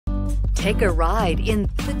Take a ride in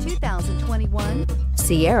the 2021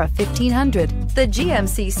 Sierra 1500. The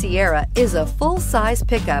GMC Sierra is a full-size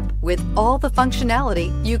pickup with all the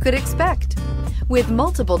functionality you could expect. With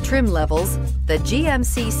multiple trim levels, the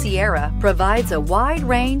GMC Sierra provides a wide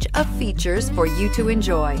range of features for you to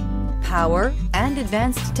enjoy. Power and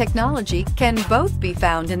advanced technology can both be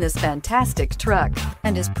found in this fantastic truck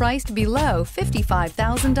and is priced below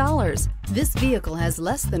 $55,000. This vehicle has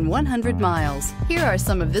less than 100 miles. Here are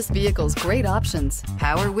some of this vehicle's great options: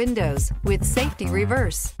 power windows with safety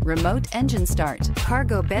reverse, remote engine start,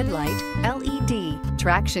 cargo bed light, LED,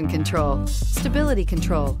 traction control, stability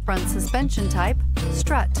control, front suspension type,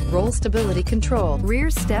 strut, roll stability control, rear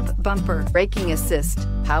step bumper, braking assist,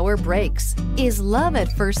 power brakes. Is love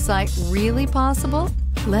at first sight really possible?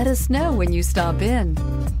 Let us know when you stop in.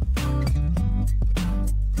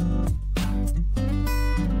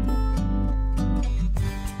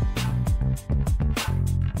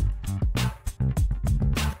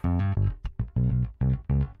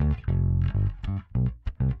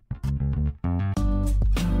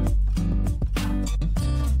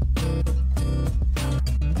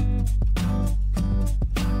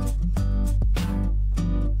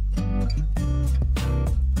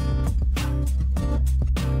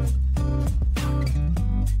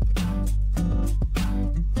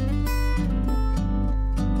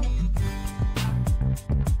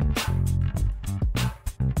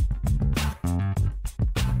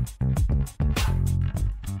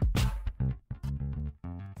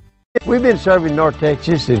 We've been serving North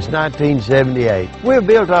Texas since 1978. We've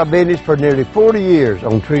built our business for nearly 40 years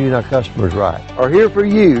on treating our customers right. We're here for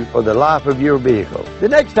you for the life of your vehicle. The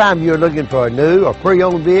next time you're looking for a new or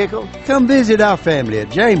pre-owned vehicle, come visit our family at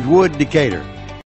James Wood Decatur.